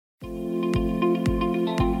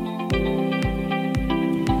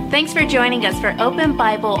Thanks for joining us for Open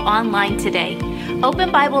Bible Online today.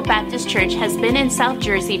 Open Bible Baptist Church has been in South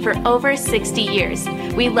Jersey for over 60 years.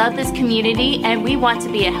 We love this community and we want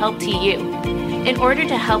to be a help to you. In order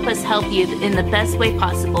to help us help you in the best way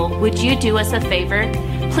possible, would you do us a favor?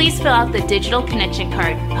 Please fill out the digital connection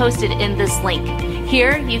card posted in this link.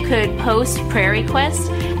 Here you could post prayer requests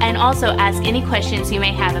and also ask any questions you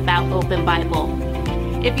may have about Open Bible.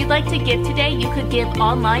 If you'd like to give today, you could give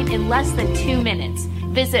online in less than 2 minutes.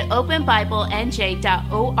 Visit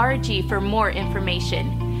openbiblenj.org for more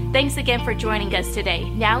information. Thanks again for joining us today.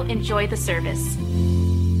 Now enjoy the service.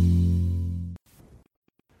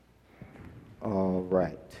 All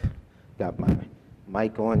right. Got my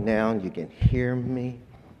mic on now. You can hear me.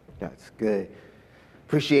 That's good.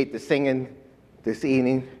 Appreciate the singing this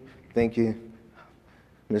evening. Thank you,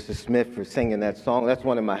 Mr. Smith, for singing that song. That's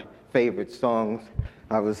one of my favorite songs.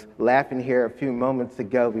 I was laughing here a few moments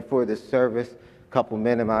ago before the service. A couple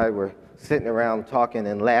men and I were sitting around talking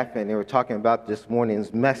and laughing. They were talking about this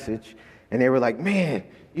morning's message, and they were like, man,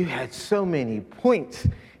 you had so many points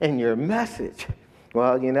in your message.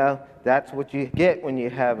 Well, you know, that's what you get when you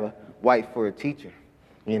have a wife or a teacher.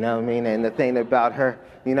 You know what I mean? And the thing about her,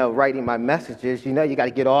 you know, writing my messages, you know, you got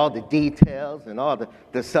to get all the details and all the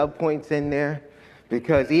subpoints in there.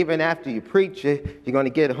 Because even after you preach it, you're going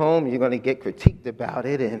to get home, you're going to get critiqued about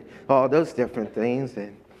it and all those different things.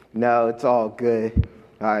 And no, it's all good.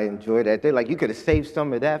 I enjoy that. They're like, you could have saved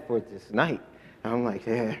some of that for this night. I'm like,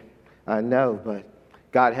 yeah, I know, but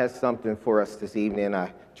God has something for us this evening, and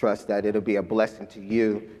I trust that it'll be a blessing to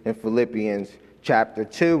you. In Philippians chapter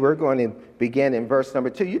 2, we're going to begin in verse number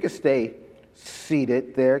 2. You can stay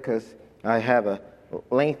seated there because I have a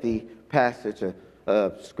lengthy passage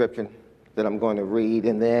of scripture that I'm going to read,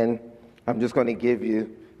 and then I'm just going to give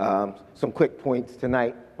you some quick points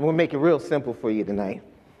tonight. I'm going to make it real simple for you tonight,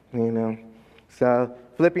 you know. So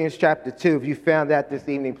Philippians chapter 2, if you found that this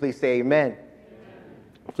evening, please say amen.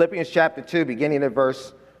 Philippians chapter 2, beginning at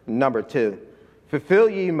verse number 2. Fulfill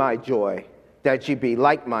ye my joy, that ye be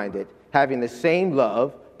like-minded, having the same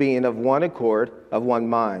love, being of one accord, of one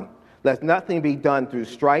mind. Let nothing be done through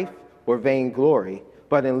strife or vainglory,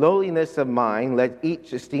 but in lowliness of mind, let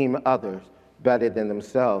each esteem others better than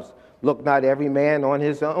themselves. Look not every man on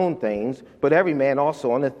his own things, but every man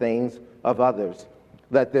also on the things of others.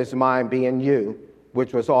 Let this mind be in you,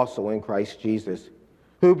 which was also in Christ Jesus,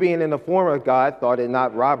 who being in the form of God thought it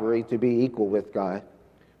not robbery to be equal with God,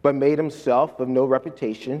 but made himself of no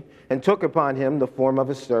reputation, and took upon him the form of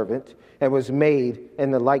a servant, and was made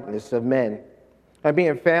in the likeness of men. And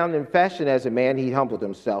being found in fashion as a man, he humbled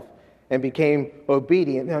himself, and became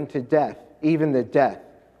obedient unto death, even the death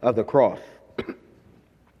of the cross.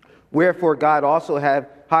 Wherefore God also hath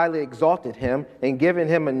highly exalted him, and given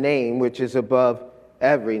him a name which is above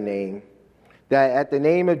every name, that at the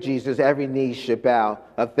name of Jesus every knee should bow,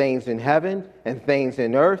 of things in heaven, and things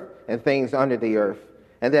in earth, and things under the earth,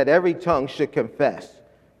 and that every tongue should confess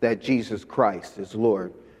that Jesus Christ is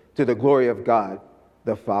Lord, to the glory of God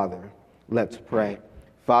the Father. Let's pray.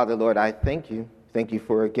 Father, Lord, I thank you. Thank you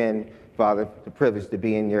for, again, Father, the privilege to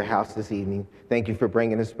be in your house this evening. Thank you for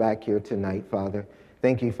bringing us back here tonight, Father.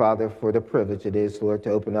 Thank you, Father, for the privilege it is, Lord, to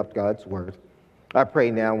open up God's word. I pray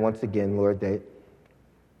now once again, Lord, that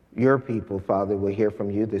your people, Father, will hear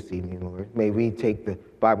from you this evening, Lord. May we take the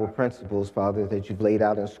Bible principles, Father, that you've laid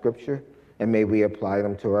out in Scripture, and may we apply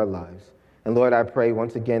them to our lives. And Lord, I pray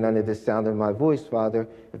once again under the sound of my voice, Father,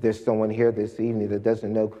 if there's someone here this evening that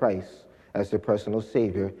doesn't know Christ as their personal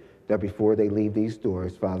Savior, that before they leave these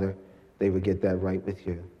doors, Father, they would get that right with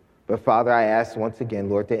you. But Father, I ask once again,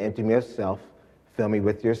 Lord, to empty me of self, fill me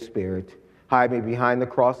with your Spirit, hide me behind the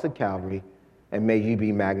cross of Calvary, and may you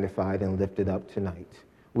be magnified and lifted up tonight.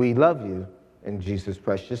 We love you in Jesus'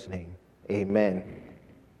 precious name. Amen.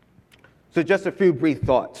 So just a few brief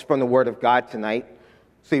thoughts from the Word of God tonight.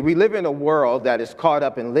 See, we live in a world that is caught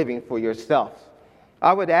up in living for yourself.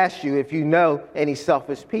 I would ask you if you know any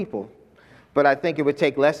selfish people, but I think it would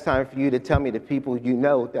take less time for you to tell me the people you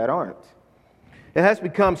know that aren't. It has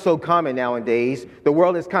become so common nowadays. The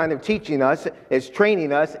world is kind of teaching us, it's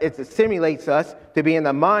training us, it simulates us to be in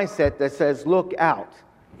the mindset that says, look out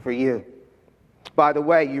for you. By the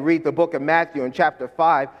way, you read the book of Matthew in chapter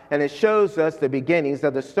 5, and it shows us the beginnings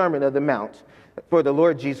of the Sermon of the Mount for the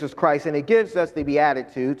Lord Jesus Christ, and it gives us the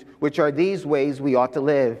Beatitudes, which are these ways we ought to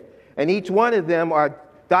live. And each one of them are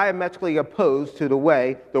diametrically opposed to the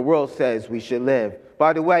way the world says we should live.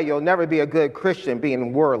 By the way, you'll never be a good Christian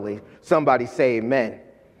being worldly. Somebody say amen.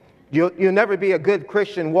 You'll never be a good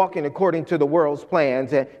Christian walking according to the world's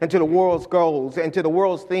plans and to the world's goals and to the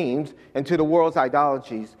world's themes and to the world's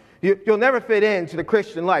idolatries. You'll never fit into the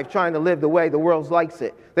Christian life trying to live the way the world likes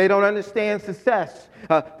it. They don't understand success.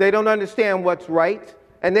 They don't understand what's right,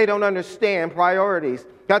 and they don't understand priorities.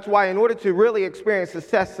 That's why in order to really experience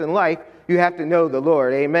success in life, you have to know the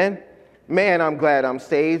Lord. Amen? Man, I'm glad I'm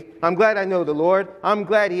saved. I'm glad I know the Lord. I'm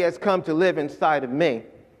glad he has come to live inside of me.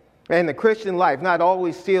 And the Christian life not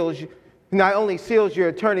only seals your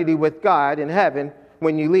eternity with God in heaven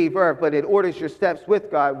when you leave earth, but it orders your steps with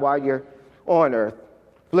God while you're on earth.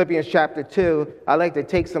 Philippians chapter 2, I like to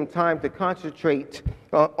take some time to concentrate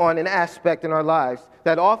on an aspect in our lives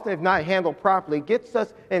that often, if not handled properly, gets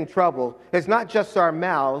us in trouble. It's not just our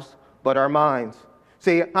mouths, but our minds.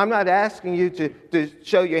 See, I'm not asking you to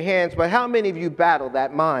show your hands, but how many of you battle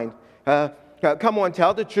that mind? Come on,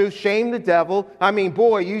 tell the truth. Shame the devil. I mean,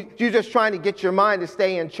 boy, you're just trying to get your mind to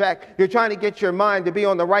stay in check. You're trying to get your mind to be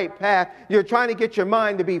on the right path. You're trying to get your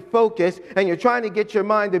mind to be focused, and you're trying to get your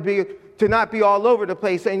mind to not be all over the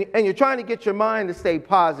place, and you're trying to get your mind to stay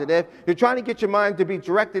positive. You're trying to get your mind to be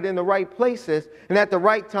directed in the right places and at the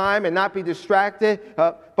right time and not be distracted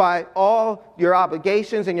by all your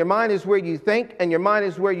obligations. And your mind is where you think, and your mind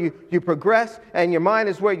is where you progress, and your mind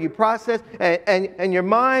is where you process, and your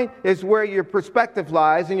mind is where your perspective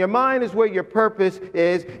lies, and your mind is where your purpose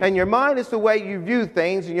is, and your mind is the way you view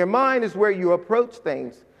things, and your mind is where you approach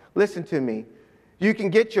things. Listen to me. You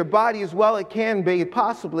can get your body as well, it can be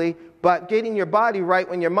possibly, but getting your body right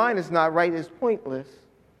when your mind is not right is pointless.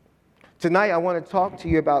 Tonight, I want to talk to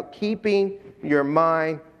you about keeping your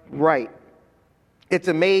mind right. It's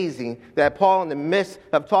amazing that Paul, in the midst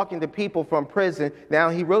of talking to people from prison, now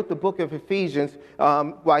he wrote the book of Ephesians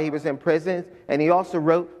while he was in prison, and he also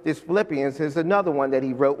wrote this Philippians. There's another one that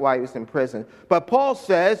he wrote while he was in prison. But Paul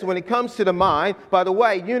says, when it comes to the mind, by the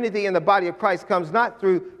way, unity in the body of Christ comes not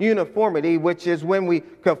through uniformity, which is when we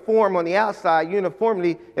conform on the outside.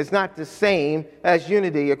 Uniformity is not the same as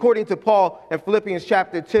unity. According to Paul in Philippians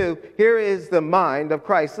chapter 2, here is the mind of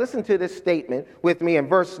Christ. Listen to this statement with me in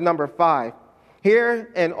verse number 5.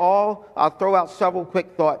 Here and all, I'll throw out several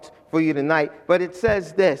quick thoughts for you tonight, but it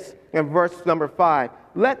says this in verse number 5.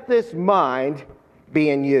 Let this mind be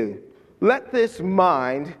in you. Let this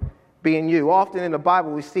mind be in you. Often in the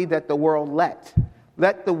Bible, we see that the word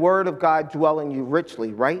let the word of God dwell in you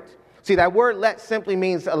richly, right? See, that word let simply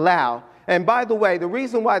means allow. And by the way, the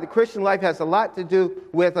reason why the Christian life has a lot to do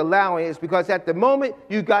with allowing is because at the moment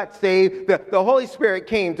you got saved, the Holy Spirit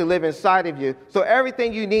came to live inside of you. So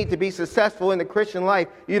everything you need to be successful in the Christian life,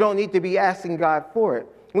 you don't need to be asking God for it.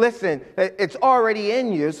 Listen, it's already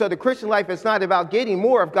in you. So the Christian life is not about getting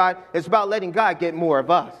more of God. It's about letting God get more of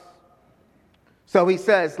us. So he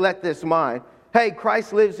says, let this mind. Hey,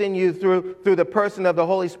 Christ lives in you through the person of the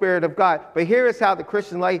Holy Spirit of God. But here is how the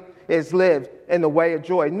Christian life is lived in the way of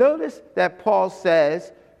joy. Notice that Paul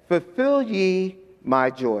says, fulfill ye my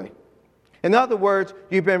joy. In other words,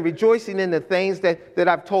 you've been rejoicing in the things that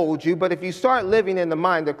I've told you, but if you start living in the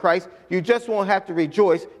mind of Christ, you just won't have to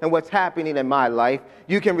rejoice in what's happening in my life.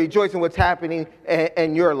 You can rejoice in what's happening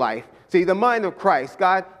in your life. See, the mind of Christ.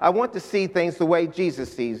 God, I want to see things the way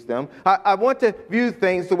Jesus sees them. I want to view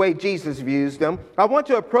things the way Jesus views them. I want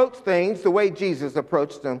to approach things the way Jesus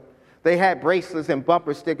approached them. They had bracelets and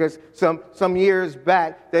bumper stickers some years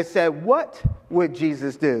back that said, what would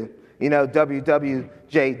Jesus do? You know,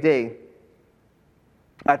 WWJD.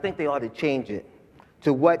 I think they ought to change it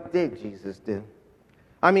to what did Jesus do?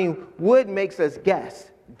 I mean, would makes us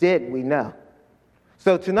guess. Did we know?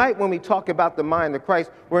 So tonight when we talk about the mind of Christ,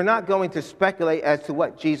 we're not going to speculate as to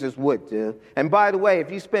what Jesus would do. And by the way,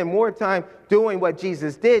 if you spend more time doing what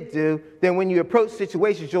Jesus did do, then when you approach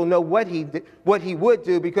situations, you'll know what he would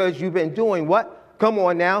do because you've been doing what? Come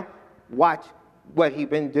on now, watch what he's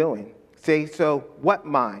been doing. See, so what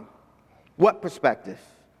mind? What perspective?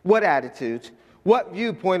 What attitudes? What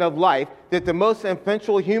viewpoint of life did the most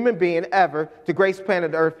influential human being ever to grace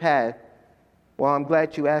planet Earth had? Well, I'm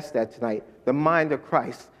glad you asked that tonight. The mind of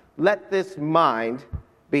Christ. Let this mind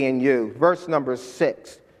be in you. Verse number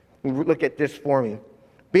 6. Look at this for me.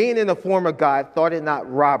 Being in the form of God, thought it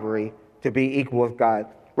not robbery to be equal with God.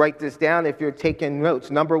 Write this down if you're taking notes.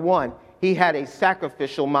 Number 1, he had a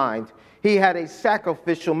sacrificial mind. He had a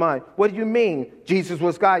sacrificial mind. What do you mean? Jesus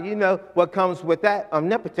was God. You know what comes with that?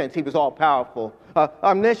 Omnipotence. He was all-powerful.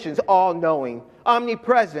 Omniscience, all-knowing.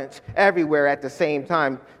 Omnipresence, everywhere at the same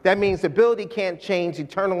time. That means ability can't change.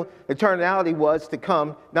 Eternality was to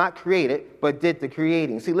come, not created, but did the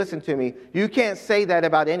creating. See, listen to me. You can't say that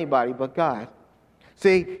about anybody but God.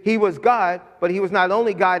 See, he was God, but he was not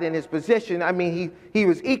only God in his position. I mean, he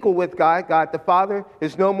was equal with God. God the Father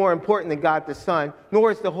is no more important than God the Son, nor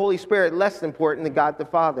is the Holy Spirit less important than God the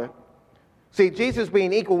Father. See, Jesus,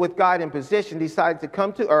 being equal with God in position, decided to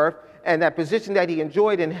come to earth, and that position that he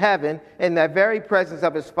enjoyed in heaven, in that very presence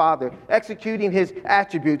of his Father, executing his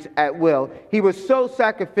attributes at will. He was so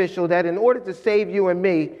sacrificial that in order to save you and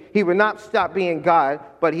me, he would not stop being God,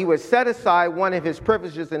 but he would set aside one of his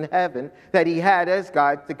privileges in heaven that he had as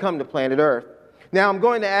God to come to planet earth. Now, I'm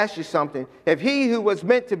going to ask you something. If he who was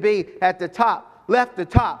meant to be at the top left the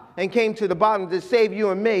top and came to the bottom to save you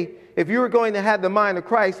and me, if you were going to have the mind of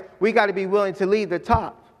Christ, we got to be willing to leave the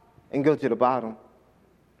top and go to the bottom.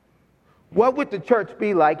 What would the church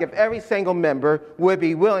be like if every single member would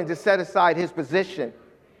be willing to set aside his position,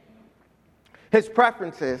 his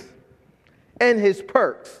preferences, and his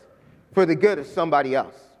perks for the good of somebody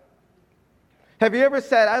else? Have you ever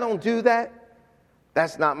said, I don't do that?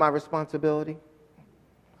 That's not my responsibility.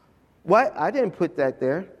 What? I didn't put that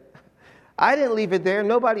there. I didn't leave it there.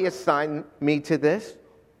 Nobody assigned me to this.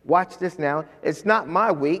 Watch this now. It's not my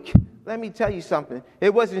week. Let me tell you something.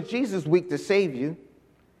 It wasn't Jesus' week to save you.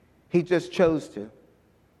 He just chose to.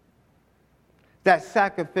 That's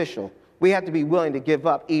sacrificial. We have to be willing to give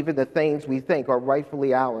up even the things we think are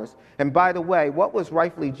rightfully ours. And by the way, what was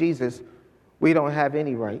rightfully Jesus? We don't have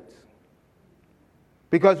any rights.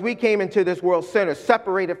 Because we came into this world sinners,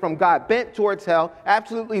 separated from God, bent towards hell,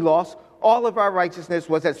 absolutely lost. All of our righteousness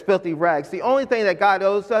was as filthy rags. The only thing that God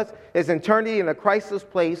owes us is eternity in a Christless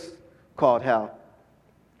place called hell.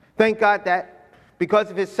 Thank God that because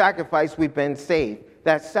of his sacrifice, we've been saved.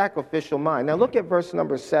 That sacrificial mind. Now look at verse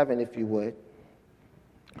number 7, if you would.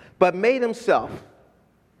 But made himself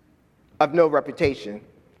of no reputation.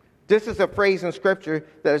 This is a phrase in Scripture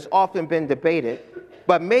that has often been debated.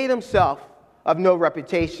 But made himself of no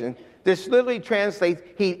reputation. This literally translates,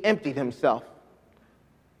 he emptied himself.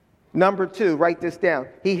 Number 2, write this down.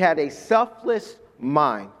 He had a selfless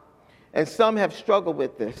mind. And some have struggled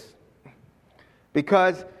with this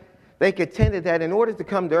because they contended that in order to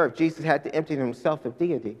come to earth, Jesus had to empty himself of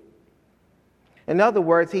deity. In other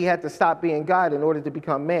words, he had to stop being God in order to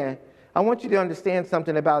become man. I want you to understand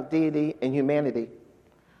something about deity and humanity.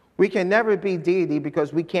 We can never be deity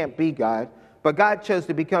because we can't be God, but God chose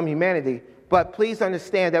to become humanity. But please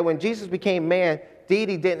understand that when Jesus became man,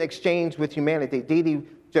 deity didn't exchange with humanity. Deity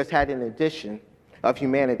just had an addition of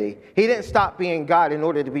humanity. He didn't stop being God in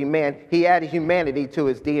order to be man. He added humanity to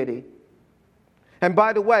his deity. And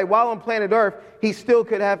by the way, while on planet Earth, he still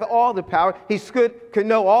could have all the power. He could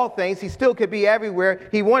know all things. He still could be everywhere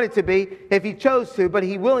he wanted to be if he chose to, but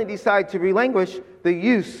he willingly decided to relinquish the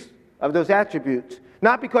use of those attributes.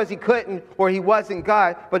 Not because he couldn't or he wasn't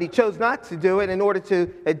God, but he chose not to do it in order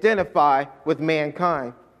to identify with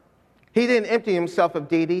mankind. He didn't empty himself of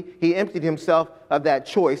deity. He emptied himself of that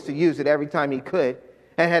choice to use it every time he could,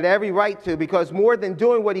 and had every right to, because more than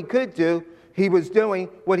doing what he could do, he was doing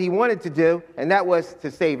what he wanted to do, and that was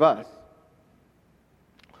to save us.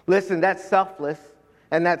 Listen, that's selfless,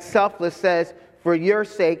 and that selfless says, for your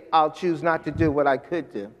sake, I'll choose not to do what I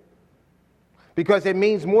could do. Because it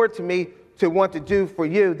means more to me to want to do for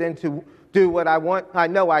you than to do what I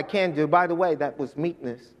know I can do. By the way, that was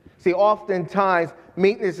meekness. See, oftentimes,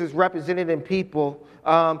 meekness is represented in people,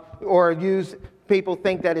 people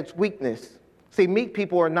think that it's weakness. See, meek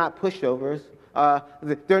people are not pushovers.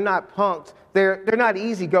 They're not punks. They're not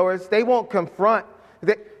easygoers. They won't confront.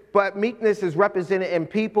 But meekness is represented in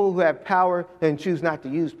people who have power and choose not to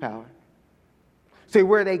use power. See,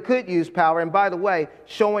 where they could use power, and by the way,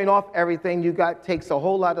 showing off everything you got takes a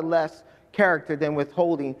whole lot of less character than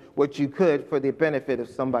withholding what you could for the benefit of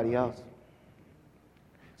somebody else.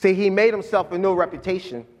 See, he made himself of no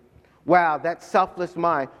reputation. Wow, that selfless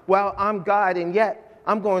mind. Well, I'm God, and yet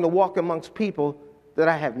I'm going to walk amongst people that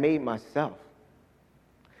I have made myself.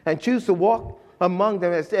 And choose to walk among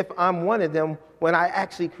them as if I'm one of them when I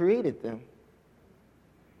actually created them.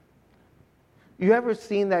 You ever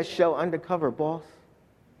seen that show, Undercover Boss?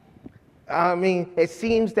 I mean, it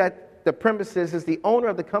seems that the premises is the owner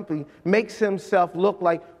of the company makes himself look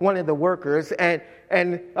like one of the workers, and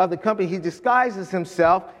of the company, he disguises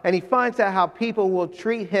himself, and he finds out how people will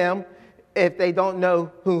treat him if they don't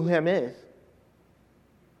know who him is.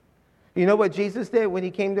 You know what Jesus did when he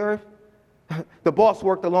came to earth? The boss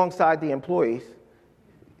worked alongside the employees.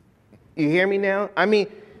 You hear me now? I mean,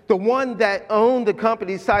 the one that owned the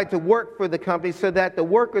company decided to work for the company so that the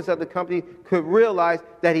workers of the company could realize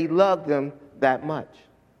that he loved them that much.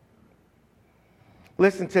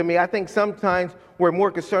 Listen to me, I think sometimes we're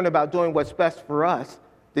more concerned about doing what's best for us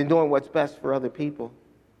than doing what's best for other people.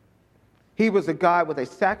 He was a God with a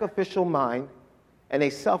sacrificial mind and a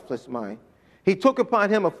selfless mind. He took upon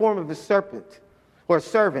him a form of a servant.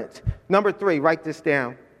 Number 3, write this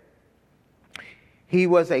down. He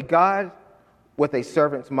was a God with a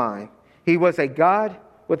servant's mind. He was a God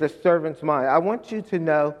with a servant's mind. I want you to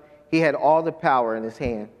know he had all the power in his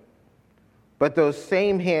hand. But those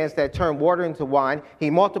same hands that turned water into wine, he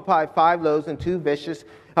multiplied 5 loaves and 2 fishes.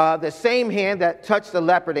 The same hand that touched the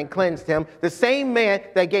leopard and cleansed him, the same man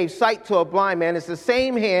that gave sight to a blind man, it's the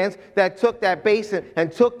same hands that took that basin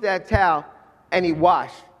and took that towel and he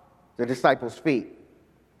washed the disciples' feet.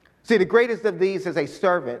 See, the greatest of these is a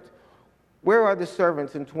servant. Where are the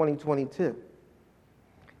servants in 2022?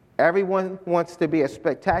 Everyone wants to be a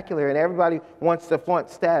spectacular and everybody wants to flaunt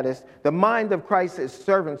status. The mind of Christ is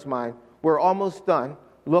servant's mind. We're almost done.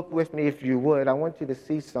 Look with me if you would. I want you to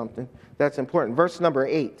see something that's important. Verse number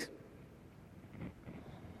 8.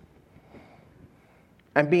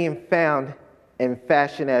 And being found in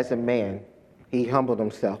fashion as a man, he humbled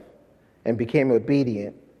himself and became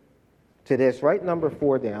obedient to this. Write number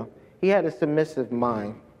 4 down. He had a submissive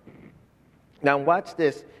mind. Now watch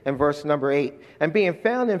this in verse number 8. And being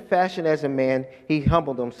found in fashion as a man, he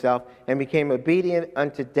humbled himself and became obedient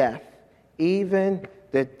unto death, even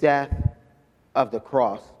the death of the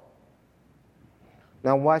cross.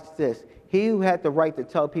 Now watch this. He who had the right to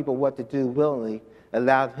tell people what to do willingly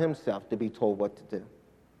allowed himself to be told what to do.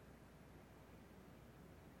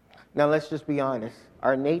 Now let's just be honest.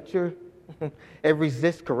 Our nature, it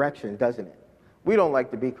resists correction, doesn't it? We don't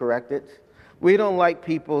like to be corrected. We don't like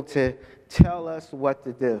people to tell us what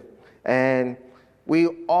to do. And we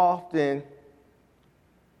often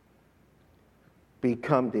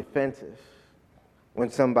become defensive when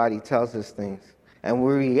somebody tells us things. And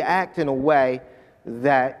we react in a way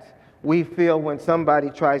that we feel when somebody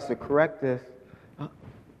tries to correct us,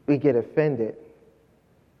 we get offended.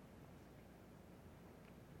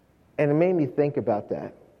 And it made me think about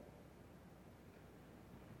that.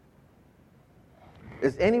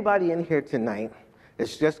 Is anybody in here tonight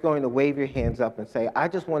that's just going to wave your hands up and say, I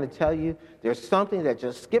just want to tell you there's something that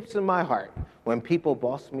just skips in my heart when people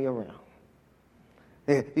boss me around?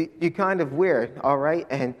 You're kind of weird, all right?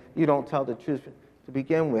 And you don't tell the truth to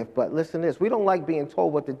begin with. But listen to this. We don't like being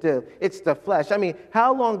told what to do. It's the flesh. I mean,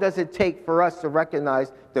 how long does it take for us to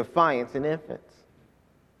recognize defiance in infants?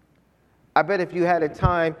 I bet if you had a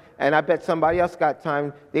time, and I bet somebody else got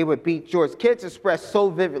time, they would beat yours. Kids express so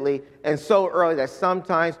vividly and so early that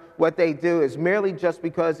sometimes what they do is merely just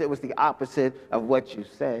because it was the opposite of what you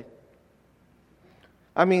said.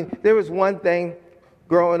 I mean, there was one thing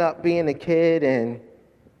growing up being a kid and,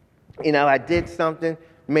 I did something,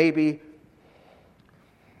 maybe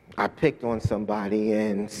I picked on somebody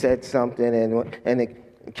and said something and the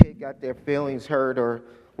kid got their feelings hurt or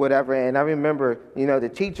whatever. And I remember, the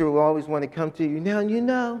teacher would always want to come to you.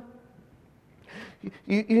 Now,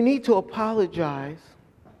 you need to apologize.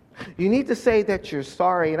 You need to say that you're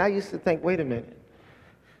sorry. And I used to think, wait a minute.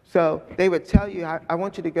 So they would tell you, I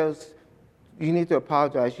want you to go, you need to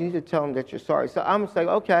apologize. You need to tell them that you're sorry. So I'm going to say,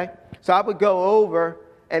 okay. So I would go over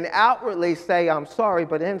and outwardly say I'm sorry,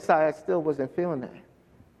 but inside I still wasn't feeling that.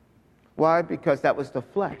 Why? Because that was the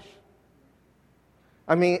flesh.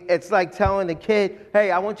 I mean, it's like telling the kid, hey,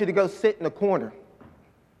 I want you to go sit in the corner.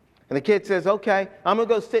 And the kid says, okay, I'm going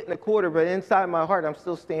to go sit in the corner, but inside my heart, I'm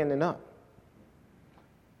still standing up.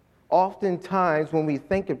 Oftentimes, when we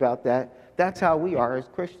think about that, that's how we are as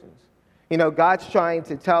Christians. God's trying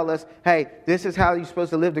to tell us, hey, this is how you're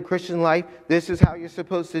supposed to live the Christian life. This is how you're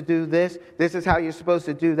supposed to do this. This is how you're supposed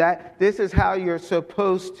to do that. This is how you're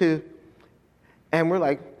supposed to. And we're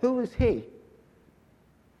like, who is he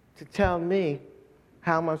to tell me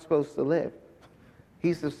how am I supposed to live?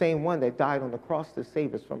 He's the same one that died on the cross to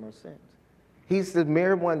save us from our sins. He's the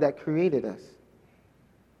mere one that created us.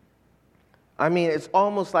 I mean, it's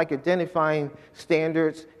almost like identifying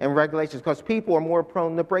standards and regulations because people are more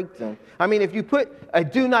prone to break them. I mean, if you put a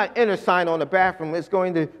do not enter sign on the bathroom, it's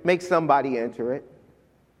going to make somebody enter it.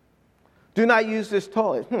 Do not use this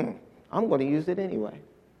toilet. I'm going to use it anyway.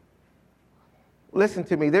 Listen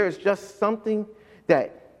to me. There is just something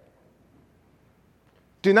that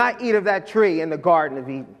do not eat of that tree in the Garden of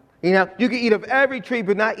Eden. You can eat of every tree,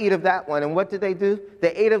 but not eat of that one. And what did they do?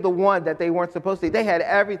 They ate of the one that they weren't supposed to eat. They had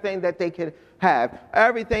everything that they could have,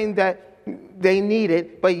 everything that they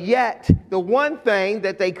needed, but yet the one thing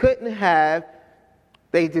that they couldn't have,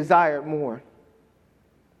 they desired more.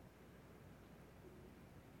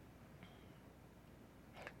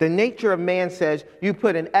 The nature of man says, you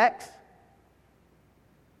put an X,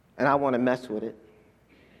 and I want to mess with it.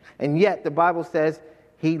 And yet the Bible says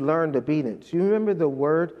he learned obedience. You remember the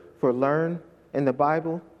word for learn in the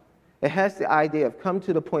Bible? It has the idea of come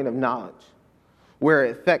to the point of knowledge where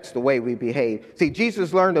it affects the way we behave. See,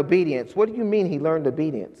 Jesus learned obedience. What do you mean he learned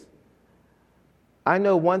obedience? I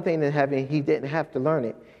know one thing in heaven, he didn't have to learn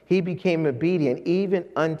it. He became obedient even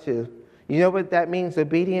unto You know what that means,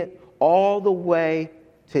 obedient? All the way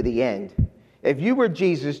to the end. If you were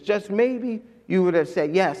Jesus, just maybe you would have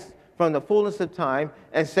said yes from the fullness of time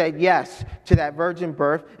and said yes to that virgin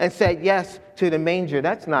birth and said yes to the manger.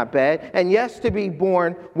 That's not bad. And yes to be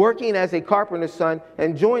born, working as a carpenter's son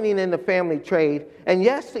and joining in the family trade. And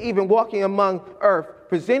yes to even walking among earth,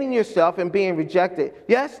 presenting yourself and being rejected.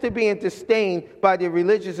 Yes to being disdained by the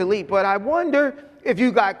religious elite. But I wonder if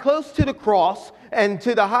you got close to the cross and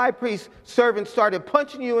to the high priest's servant started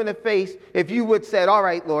punching you in the face, if you would said, all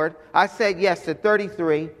right, Lord, I said yes to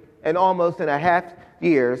 33 and almost and a half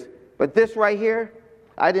years. But this right here,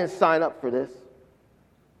 I didn't sign up for this.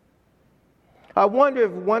 I wonder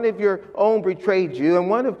if one of your own betrayed you and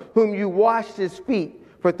one of whom you washed his feet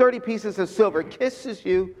for 30 pieces of silver kisses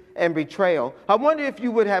you and betrayal. I wonder if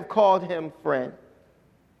you would have called him friend.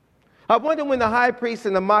 I wonder when the high priest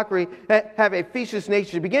and the mockery have a facetious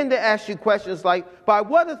nature, begin to ask you questions like, by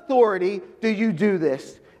what authority do you do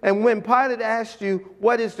this? And when Pilate asked you,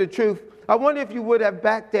 what is the truth? I wonder if you would have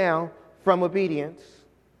backed down from obedience.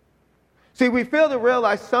 See, we fail to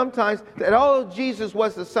realize sometimes that although Jesus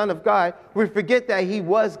was the Son of God, we forget that he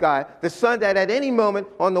was God, the Son that at any moment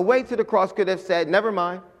on the way to the cross could have said, never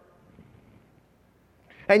mind.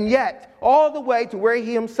 And yet, all the way to where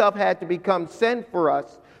he himself had to become sin for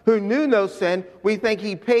us, who knew no sin, we think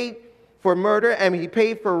he paid for murder and he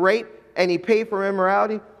paid for rape and he paid for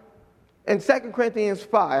immorality. And 2 Corinthians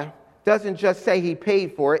 5 doesn't just say he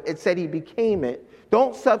paid for it, it said he became it.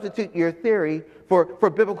 Don't substitute your theory for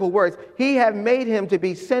biblical words. He had made him to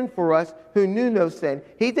be sin for us who knew no sin.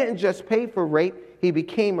 He didn't just pay for rape, he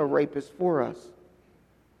became a rapist for us.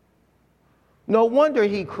 No wonder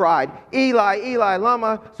he cried, Eli, Eli,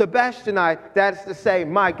 lama sabachthani. That's to say,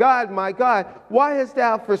 my God, why hast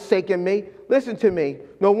thou forsaken me? Listen to me.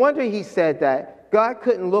 No wonder he said that. God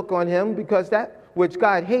couldn't look on him because that which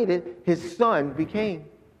God hated, his son became.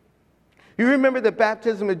 You remember the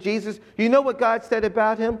baptism of Jesus? You know what God said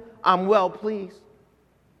about him? I'm well pleased.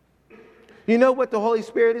 You know what the Holy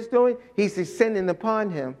Spirit is doing? He's descending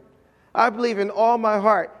upon him. I believe in all my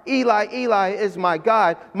heart, Eli, Eli is my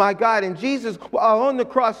God, my God. And Jesus, while on the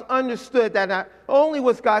cross, understood that not only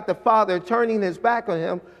was God the Father turning his back on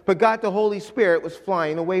him, but God the Holy Spirit was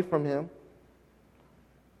flying away from him.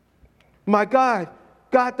 My God,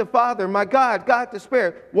 God the Father, my God, God the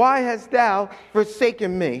Spirit, why hast thou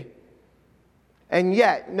forsaken me? And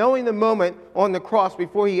yet, knowing the moment on the cross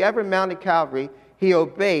before he ever mounted Calvary, he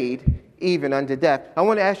obeyed even unto death. I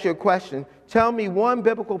want to ask you a question. Tell me one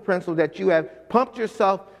biblical principle that you have pumped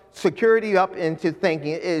yourself security up into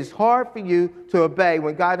thinking it is hard for you to obey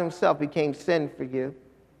when God himself became sin for you.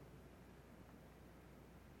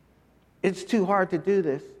 It's too hard to do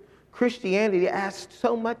this. Christianity asks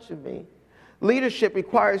so much of me. Leadership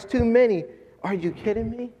requires too many. Are you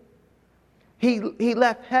kidding me? He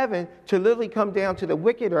left heaven to literally come down to the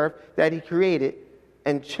wicked earth that he created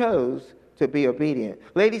and chose to be obedient.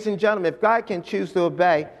 Ladies and gentlemen, if God can choose to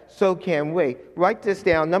obey, so can we. Write this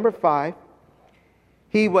down. Number 5,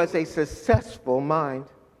 he was a successful mind.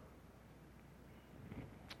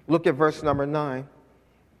 Look at verse number 9.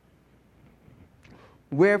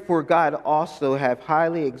 Wherefore God also hath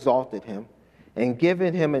highly exalted him and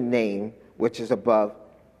given him a name which is above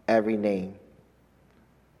every name.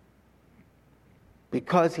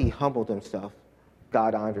 Because he humbled himself,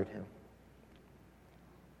 God honored him.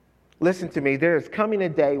 Listen to me, there is coming a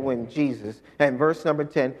day when Jesus, and verse number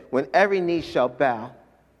 10, when every knee shall bow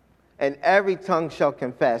and every tongue shall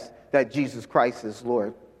confess that Jesus Christ is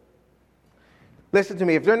Lord. Listen to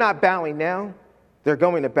me, if they're not bowing now, they're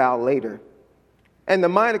going to bow later. And the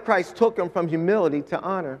mind of Christ took them from humility to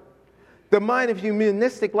honor. The mind of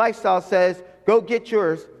humanistic lifestyle says, go get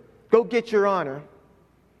yours, go get your honor.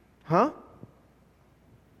 Huh?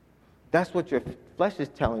 That's what your flesh is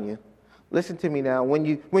telling you. Listen to me now. When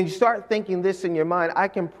you start thinking this in your mind, I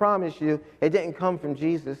can promise you it didn't come from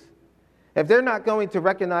Jesus. If they're not going to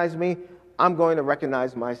recognize me, I'm going to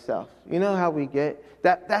recognize myself. You know how we get?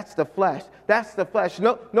 That's the flesh. That's the flesh.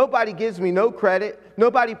 Nobody gives me no credit.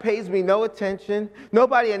 Nobody pays me no attention.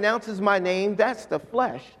 Nobody announces my name. That's the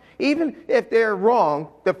flesh. Even if they're wrong,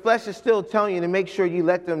 the flesh is still telling you to make sure you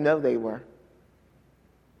let them know they were.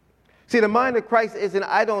 See, the mind of Christ isn't,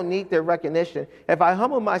 I don't need their recognition. If I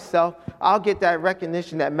humble myself, I'll get that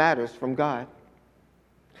recognition that matters from God.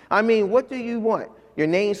 I mean, what do you want? Your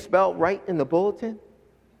name spelled right in the bulletin?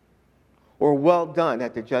 Or well done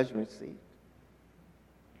at the judgment seat?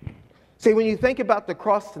 See, when you think about the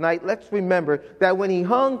cross tonight, let's remember that when he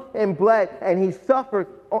hung and bled and he suffered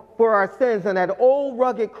for our sins on that old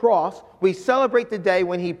rugged cross, we celebrate the day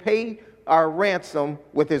when he paid our ransom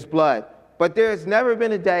with his blood. But there has never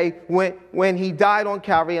been a day when he died on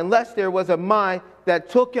Calvary unless there was a mind that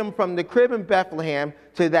took him from the crib in Bethlehem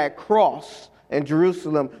to that cross in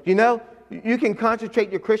Jerusalem. You know, you can concentrate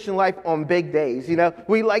your Christian life on big days. You know,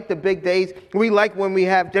 we like the big days. We like when we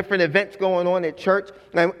have different events going on at church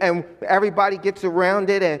and everybody gets around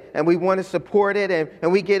it and we want to support it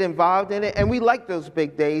and we get involved in it. And we like those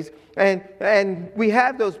big days. And we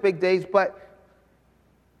have those big days, but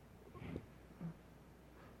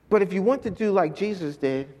if you want to do like Jesus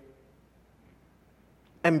did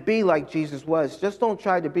and be like Jesus was, just don't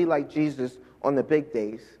try to be like Jesus on the big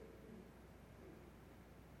days.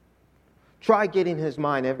 Try getting his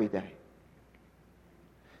mind every day.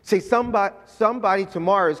 See, somebody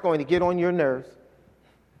tomorrow is going to get on your nerves.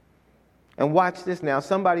 And watch this now.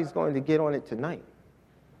 Somebody's going to get on it tonight.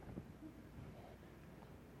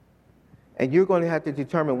 And you're going to have to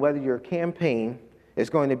determine whether your campaign is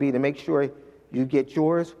going to be to make sure you get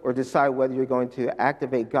yours or decide whether you're going to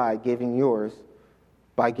activate God giving yours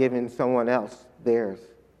by giving someone else theirs.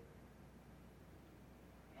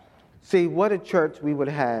 See, what a church we would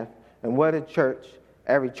have and what a church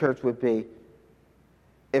every church would be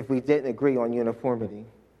if we didn't agree on uniformity.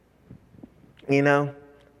 You know,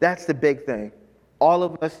 that's the big thing. All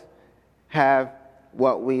of us have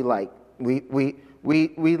what we like. We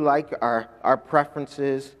like our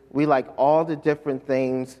preferences. We like all the different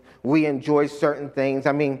things. We enjoy certain things.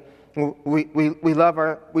 I mean, we love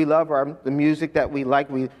the music that we like.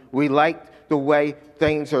 We like the way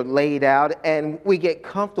things are laid out, and we get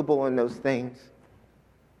comfortable in those things.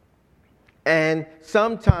 And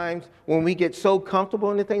sometimes when we get so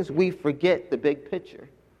comfortable in the things, we forget the big picture.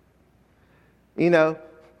 You know,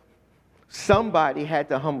 somebody had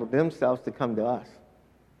to humble themselves to come to us.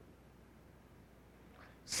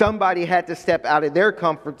 Somebody had to step out of their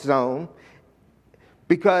comfort zone,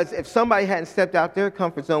 because if somebody hadn't stepped out their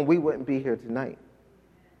comfort zone, we wouldn't be here tonight.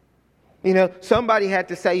 You know, somebody had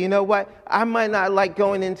to say, you know what, I might not like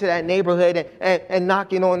going into that neighborhood and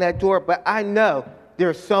knocking on that door, but I know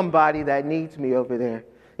there's somebody that needs me over there.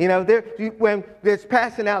 You know, when there's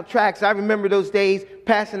passing out tracts, I remember those days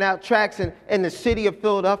passing out tracts in the city of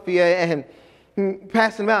Philadelphia and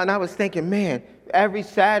passing them out, and I was thinking, man, every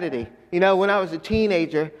Saturday, you know, when I was a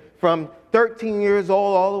teenager, from 13 years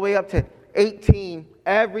old all the way up to 18,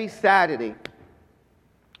 every Saturday,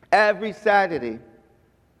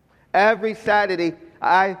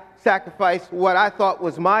 I sacrificed what I thought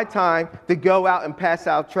was my time to go out and pass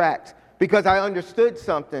out tracts because I understood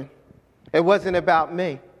something. It wasn't about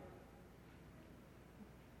me.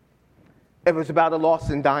 It was about a lost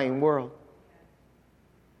and dying world.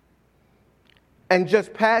 And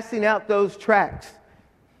just passing out those tracts,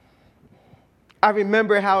 I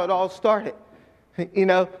remember how it all started. You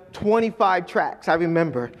know, 25 tracts. I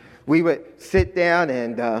remember we would sit down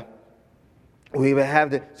and we would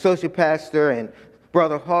have the associate pastor and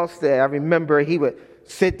Brother Halstead. I remember he would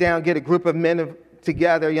sit down, get a group of men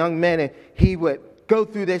together, young men, and he would go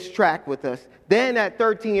through this tract with us. Then at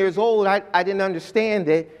 13 years old, I didn't understand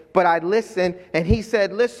it, but I listened, and he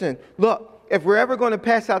said, listen, look, if we're ever going to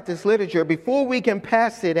pass out this literature, before we can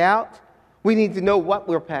pass it out, we need to know what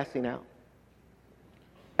we're passing out.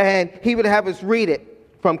 And he would have us read it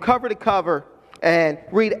from cover to cover and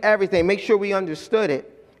read everything, make sure we understood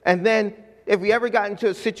it. And then if we ever got into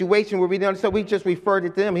a situation where we didn't understand, we just referred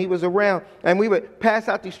it to him. He was around, and we would pass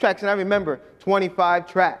out these tracts. And I remember 25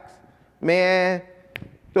 tracts. Man,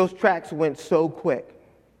 those tracts went so quick.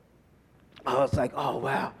 I was like, oh,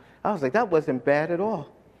 wow. I was like, that wasn't bad at all.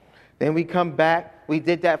 Then we come back. We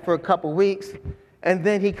did that for a couple weeks. And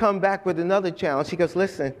then he come back with another challenge. He goes,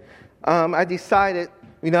 listen, I decided,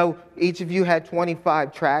 you know, each of you had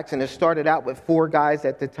 25 tracts, and it started out with 4 guys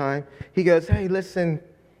at the time. He goes, hey, listen,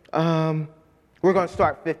 we're going to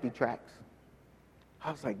start 50 tracts.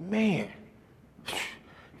 I was like, man,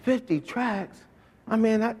 50 tracts? I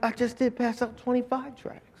mean, I just did pass out 25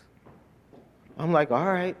 tracts. I'm like, all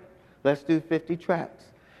right, let's do 50 tracts.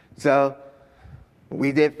 So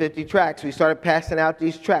we did 50 tracts. We started passing out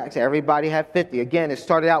these tracts. Everybody had 50. Again, it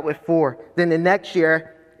started out with 4. Then the next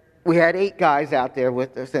year, we had 8 guys out there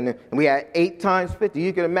with us, and we had 8 times 50.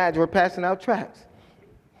 You can imagine we're passing out tracts.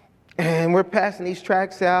 And we're passing these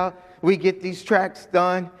tracts out. We get these tracts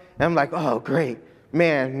done. And I'm like, oh, great.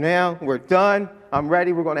 Man, now we're done. I'm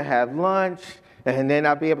ready. We're going to have lunch. And then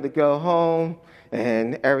I'll be able to go home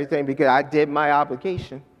and everything because I did my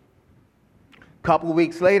obligation. A couple of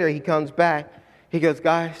weeks later, he comes back. He goes,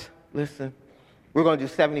 guys, listen, we're going to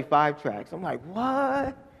do 75 tracts. I'm like,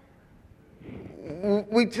 what?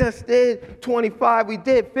 We just did 25. We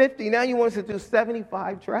did 50. Now you want us to do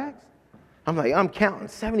 75 tracts? I'm like, I'm counting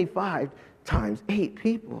 75 times 8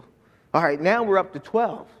 people. All right, now we're up to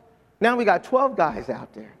 12. Now we got 12 guys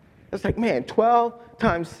out there. It's like, man, 12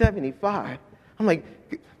 times 75. I'm like,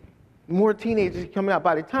 more teenagers coming out.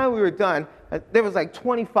 By the time we were done, there was like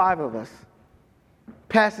 25 of us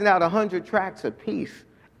passing out 100 tracts apiece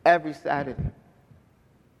every Saturday.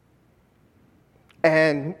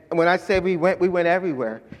 And when I say we went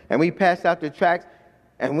everywhere. And we passed out the tracts,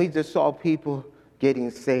 and we just saw people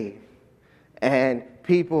getting saved. And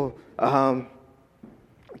people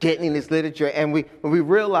getting in this literature. And we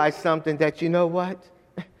realized something that, you know what?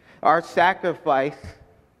 Our sacrifice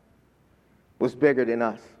was bigger than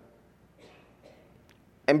us.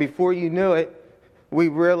 And before you knew it, we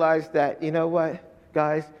realized that, you know what,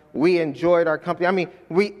 guys? We enjoyed our company. I mean,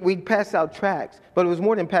 we passed out tracts, but it was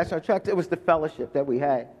more than passing out tracts. It was the fellowship that we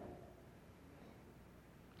had.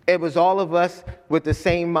 It was all of us with the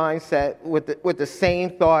same mindset, with the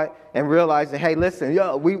same thought, and realizing, hey, listen,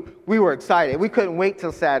 we were excited. We couldn't wait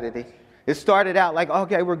till Saturday. It started out like,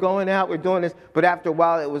 okay, we're going out, we're doing this. But after a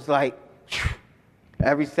while, it was like,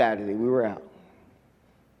 every Saturday we were out.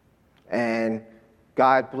 And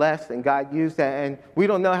God blessed and God used that. And we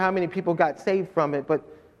don't know how many people got saved from it, but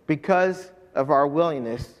because of our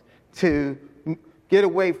willingness to get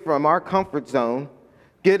away from our comfort zone,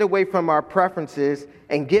 get away from our preferences,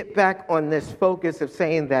 and get back on this focus of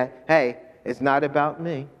saying that, hey, it's not about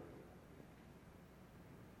me.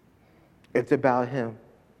 It's about Him.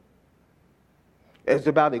 It's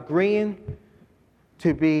about agreeing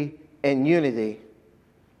to be in unity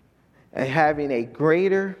and having a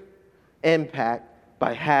greater impact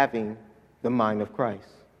by having the mind of Christ.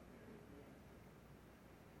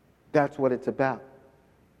 That's what it's about.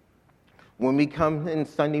 When we come in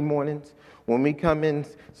Sunday mornings, when we come in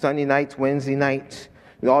Sunday nights, Wednesday nights,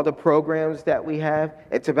 all the programs that we have,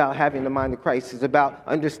 it's about having the mind of Christ. It's about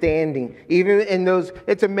understanding. Even in those,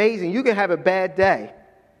 it's amazing. You can have a bad day,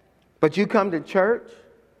 but you come to church,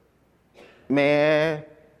 man,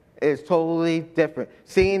 it's totally different.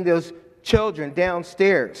 Seeing those children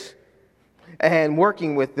downstairs and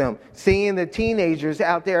working with them, seeing the teenagers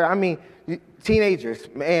out there. I mean, teenagers,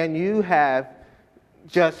 man, you have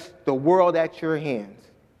just the world at your hands.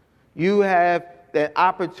 You have the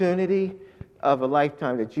opportunity of a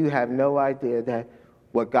lifetime that you have no idea that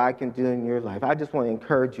what God can do in your life. I just want to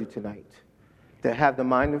encourage you tonight to have the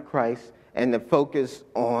mind of Christ and to focus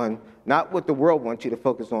on not what the world wants you to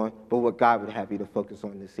focus on, but what God would have you to focus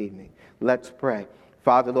on this evening. Let's pray.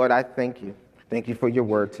 Father, Lord, I thank you. Thank you for your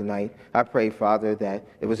word tonight. I pray, Father, that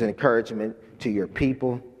it was an encouragement to your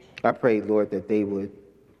people. I pray, Lord, that they would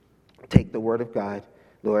take the word of God,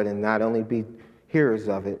 Lord, and not only be hearers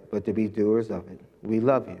of it, but to be doers of it. We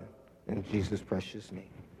love you. In Jesus' precious name.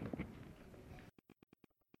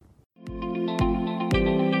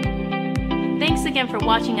 Thanks again for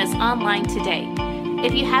watching us online today.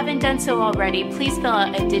 If you haven't done so already, please fill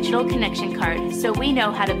out a digital connection card so we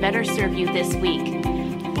know how to better serve you this week.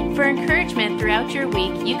 For encouragement throughout your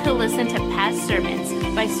week, you can listen to past sermons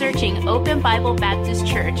by searching Open Bible Baptist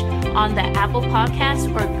Church on the Apple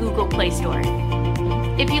Podcast or Google Play Store.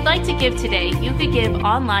 If you'd like to give today, you could give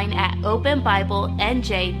online at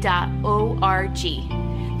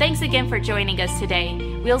openbiblenj.org. Thanks again for joining us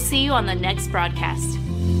today. We'll see you on the next broadcast.